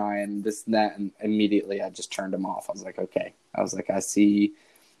stupid for trying this and that. And immediately I just turned them off. I was like, okay. I was like, I see,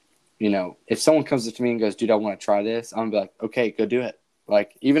 if someone comes up to me and goes, dude, I want to try this, I'm gonna be like, okay, go do it.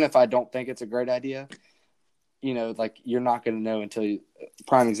 Like, even if I don't think it's a great idea, like, you're not going to know until you,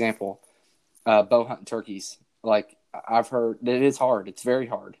 prime example, bow hunting turkeys. Like, I've heard that it is hard. It's very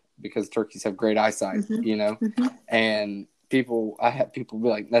hard because turkeys have great eyesight, and I have people be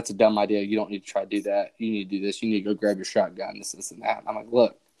like, that's a dumb idea. You don't need to try to do that. You need to do this. You need to go grab your shotgun, this, and that. And I'm like,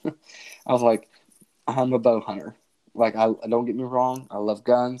 look, I was like, I'm a bow hunter. Like, I don't get me wrong. I love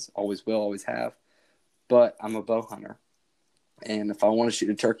guns. Always will, always have. But I'm a bow hunter. And if I want to shoot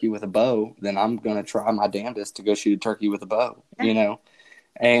a turkey with a bow, then I'm going to try my damnedest to go shoot a turkey with a bow,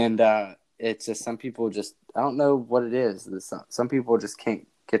 And it's just, some people just, don't know what it is. Some people just can't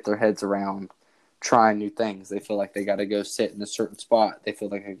get their heads around trying new things. They feel like they got to go sit in a certain spot. They feel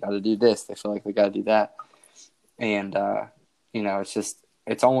like they got to do this. They feel like they got to do that. And,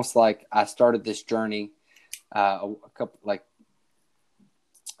 it's almost like I started this journey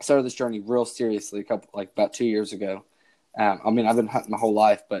started this journey real seriously about 2 years ago. I've been hunting my whole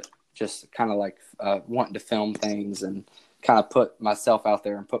life, but just kind of wanting to film things and kind of put myself out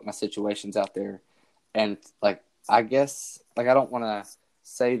there and put my situations out there. And I guess I don't want to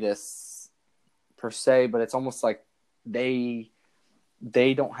say this per se, but it's almost like they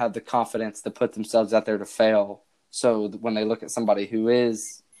don't have the confidence to put themselves out there to fail. So when they look at somebody who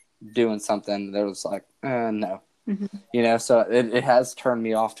is doing something, they're just like, no. Mm-hmm. So it has turned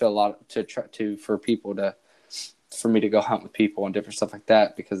me off to a lot for me to go hunt with people and different stuff like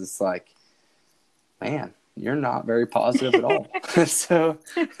that, because it's like, man, you're not very positive at all.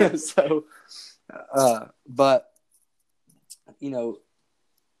 But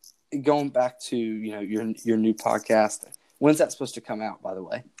going back to, your new podcast, when's that supposed to come out, by the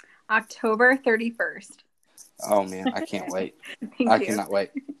way? October 31st. Oh man, I can't wait. I cannot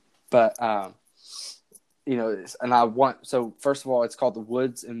wait. But, so first of all, it's called the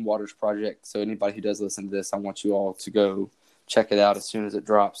Woods and Waters Project. So anybody who does listen to this, I want you all to go check it out as soon as it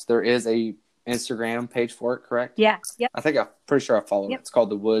drops. There is a Instagram page for it, correct? Yeah. Yep. I'm pretty sure I follow it. It's called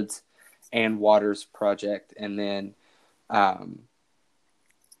the Woods and Waters Project. And then,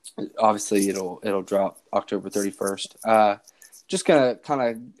 obviously it'll drop October 31st. Just gonna kind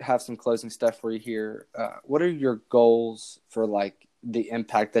of have some closing stuff for you here. What are your goals for the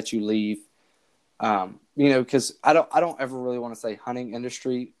impact that you leave? Because I don't ever really want to say hunting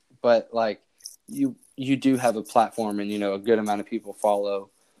industry, but you do have a platform and a good amount of people follow.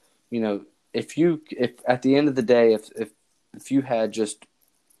 If at the end of the day, if you had just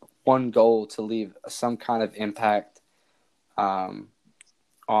one goal to leave some kind of impact, on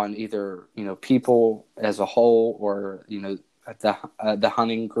either people as a whole or the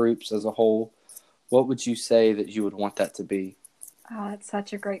hunting groups as a whole, what would you say that you would want that to be? Oh, that's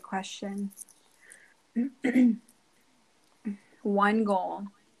such a great question. One goal.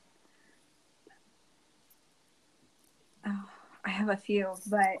 Oh, I have a few,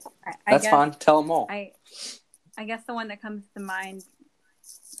 but I that's guess, fine. Tell them all. I guess the one that comes to mind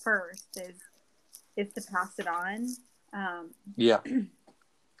first is to pass it on. Yeah.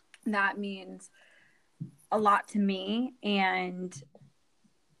 That means a lot to me, and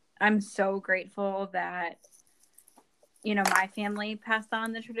I'm so grateful that my family passed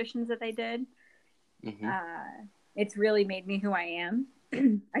on the traditions that they did. Mm-hmm. It's really made me who I am.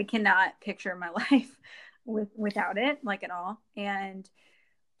 I cannot picture my life without it, at all. And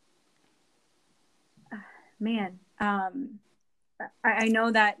man, I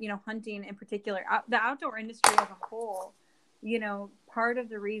know that hunting in particular, the outdoor industry as a whole, part of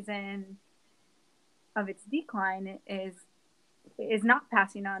the reason of its decline is not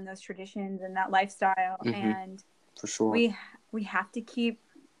passing on those traditions and that lifestyle. Mm-hmm. And for sure, we have to keep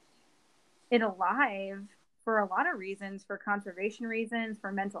it alive for a lot of reasons, for conservation reasons,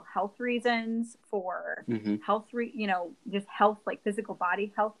 for mental health reasons, for mm-hmm. health, just health, physical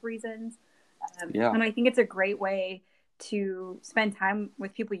body health reasons. And I think it's a great way to spend time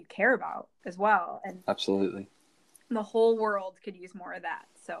with people you care about as well. And absolutely, the whole world could use more of that.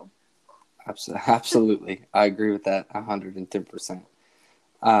 So absolutely. I agree with that 110%.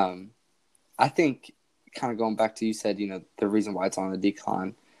 I think, kind of going back to, you said, the reason why it's on a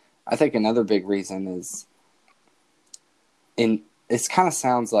decline, I think another big reason is, it kind of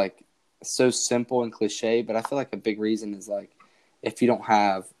sounds like so simple and cliche, but I feel like a big reason is if you don't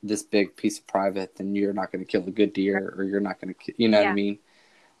have this big piece of private, then you're not going to kill a good deer, or you're not going to, what I mean?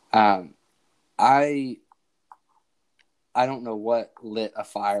 I don't know what lit a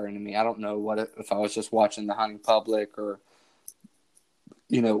fire into me. I don't know if I was just watching the hunting public, or,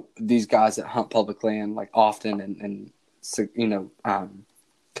 these guys that hunt public land often and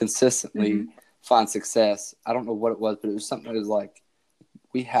consistently mm-hmm. find success. I don't know what it was, but it was something that was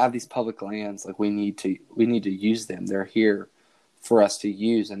we have these public lands, we need to use them. They're here for us to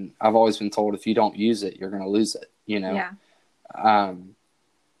use. And I've always been told, if you don't use it, you're going to lose it, Yeah.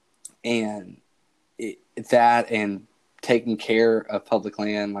 And that and taking care of public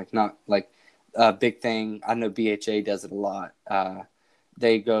land, not a big thing. I know BHA does it a lot.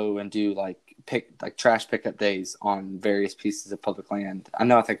 They go and do trash pickup days on various pieces of public land.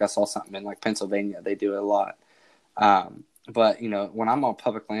 I think I saw something in Pennsylvania. They do it a lot. But when I'm on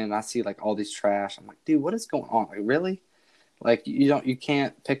public land and I see all these trash, I'm like, dude, what is going on? Really? You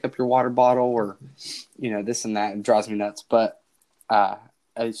can't pick up your water bottle, or this and that. It drives me nuts. But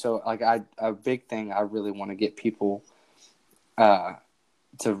So like a big thing I really want to get people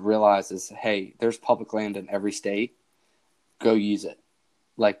to realize is, hey, there's public land in every state. Go use it.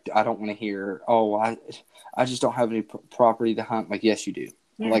 Like, I don't want to hear, oh, I just don't have any property to hunt. Like, yes, you do.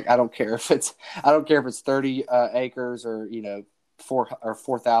 Yeah. Like, I don't care if it's 30 acres or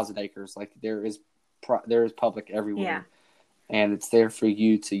 4,000 acres. Like, there is public everywhere. Yeah. And it's there for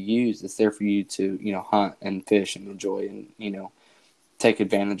you to use. It's there for you to, hunt and fish and enjoy and, take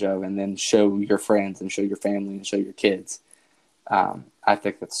advantage of, and then show your friends and show your family and show your kids. I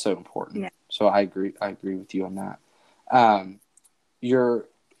think that's so important. Yeah. So I agree with you on that. Your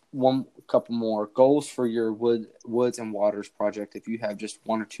couple more goals for your Woods and Waters project. If you have just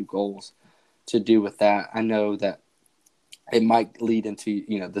one or two goals to do with that, I know that it might lead into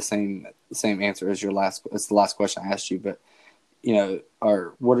the same answer as the last question I asked you, but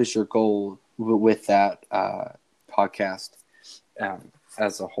or what is your goal with that podcast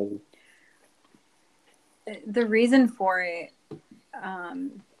as a whole? The reason for it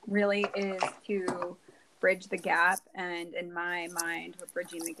really is to bridge the gap, and in my mind what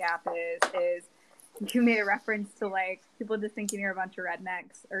bridging the gap is you made a reference to like people just thinking you're a bunch of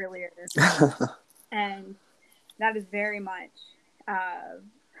rednecks earlier. And that is very much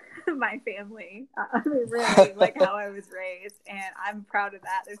my family. Really, like how I was raised, and I'm proud of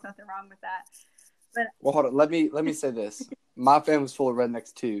that. There's nothing wrong with that. But well, hold on, let me say this. My family's full of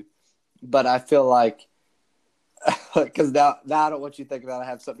rednecks too, but I feel like because now I don't want you to think about I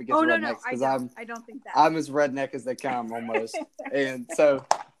have something against rednecks, because I don't think that I'm as redneck as they come almost. And so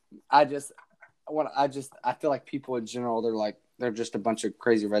I feel like people in general, they're just a bunch of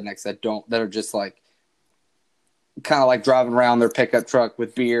crazy rednecks that are just like kind of like driving around their pickup truck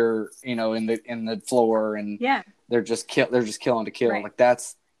with beer, in the floor, and they're just killing to kill. Right. Like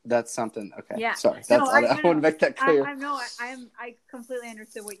that's something. Okay. Yeah. Sorry. I want to make that clear. I completely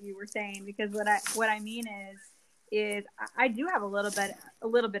understood what you were saying, because what I mean is I do have a little bit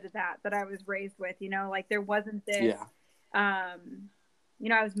of that I was raised with, like there wasn't this, I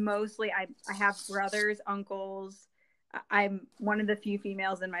was mostly, I have brothers, uncles. I'm one of the few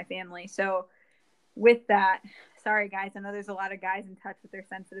females in my family. So with that, sorry guys, I know there's a lot of guys in touch with their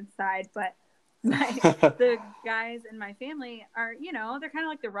sensitive side, but the guys in my family are, they're kind of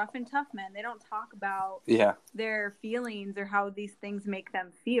like the rough and tough men. They don't talk about their feelings or how these things make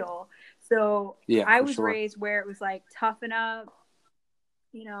them feel. So I was raised where it was like, toughen up,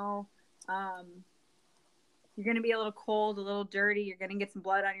 you're going to be a little cold, a little dirty. You're going to get some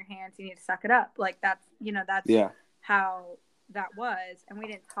blood on your hands. You need to suck it up. Like that's how that was. And we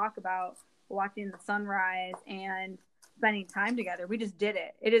didn't talk about watching the sunrise and spending time together. We just did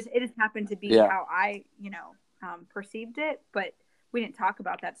it. It just happened to be how I, perceived it, but we didn't talk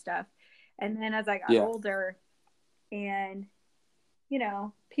about that stuff. And then as I got older, and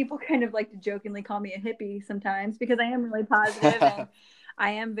people kind of like to jokingly call me a hippie sometimes, because I am really positive and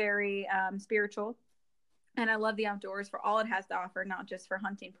I am very spiritual, and I love the outdoors for all it has to offer, not just for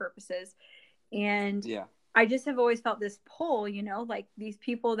hunting purposes. And I just have always felt this pull, like these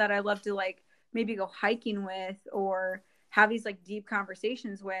people that I love to like maybe go hiking with or have these like deep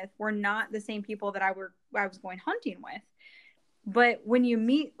conversations with were not the same people that I was going hunting with. But when you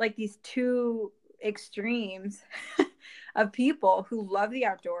meet like these two extremes of people who love the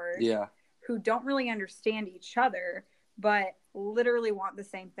outdoors, who don't really understand each other, but literally want the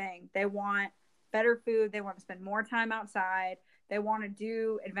same thing. They want better food. They want to spend more time outside. They want to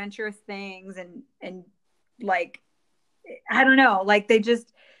do adventurous things and like, I don't know, like I just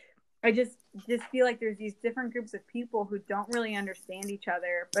feel like there's these different groups of people who don't really understand each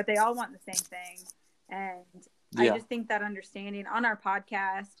other, but they all want the same thing. And I just think that understanding on our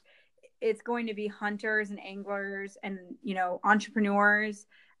podcast, it's going to be hunters and anglers and, entrepreneurs,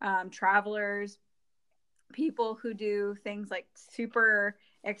 travelers, people who do things like super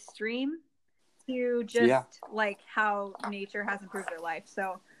extreme to just like how nature has improved their life.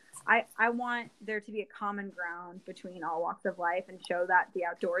 So I want there to be a common ground between all walks of life and show that the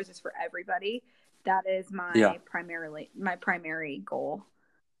outdoors is for everybody. That is my primary goal.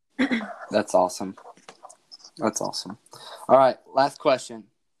 That's awesome. All right. Last question.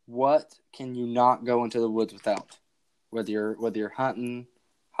 What can you not go into the woods without? Whether you're hunting,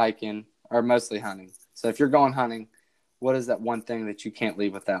 hiking, or mostly hunting. So if you're going hunting, what is that one thing that you can't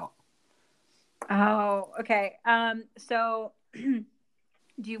leave without? Oh, okay. So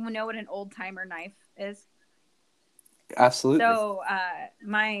do you know what an old timer knife is? Absolutely. So,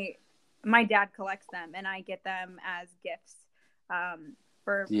 my dad collects them, and I get them as gifts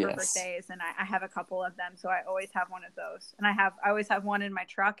for birthdays, and I have a couple of them, so I always have one of those. And I always have one in my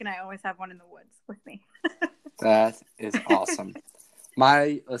truck, and I always have one in the woods with me. That is awesome.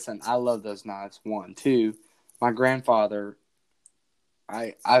 Listen, I love those knives. One, two, my grandfather.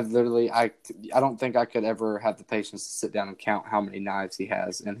 I don't think I could ever have the patience to sit down and count how many knives he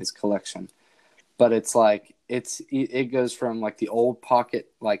has in his collection. But it's like it goes from like the old pocket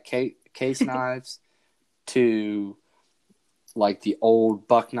like case knives to like the old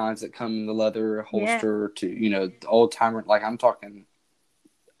buck knives that come in the leather holster to the old timer. Like I'm talking,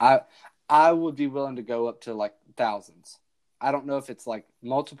 I would be willing to go up to like thousands. I don't know if it's like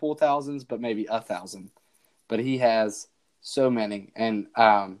multiple thousands, but maybe 1,000. But he has so many, and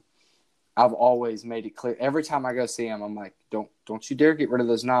I've always made it clear every time I go see him. I'm like, don't you dare get rid of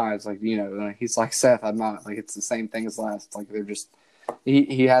those knives. Like and he's like, Seth, I'm not. Like it's the same thing as last. Like they're just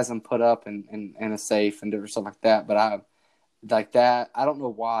he has them put up in a safe and different stuff like that. But I like that. I don't know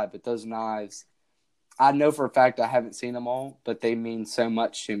why, but those knives. I know for a fact I haven't seen them all, but they mean so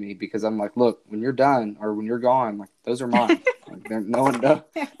much to me because I'm like, look, when you're done or when you're gone, like those are mine. Like no one,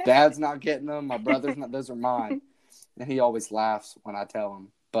 Dad's not getting them. My brother's not. Those are mine. And he always laughs when I tell him.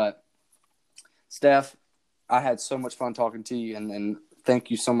 But Steph, I had so much fun talking to you, and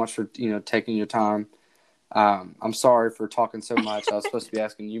thank you so much for taking your time. I'm sorry for talking so much. I was supposed to be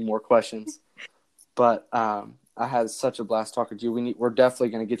asking you more questions, but I had such a blast talking to you. We're definitely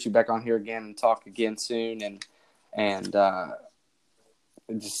going to get you back on here again and talk again soon, and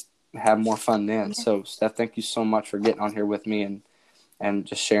just have more fun then. So, Steph, thank you so much for getting on here with me and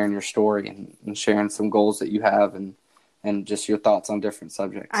just sharing your story and sharing some goals that you have and just your thoughts on different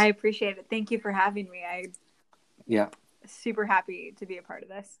subjects. I appreciate it. Thank you for having me. Yeah. Super happy to be a part of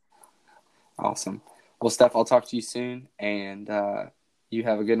this. Awesome. Well, Steph, I'll talk to you soon, and you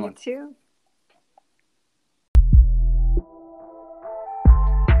have a good one. You too.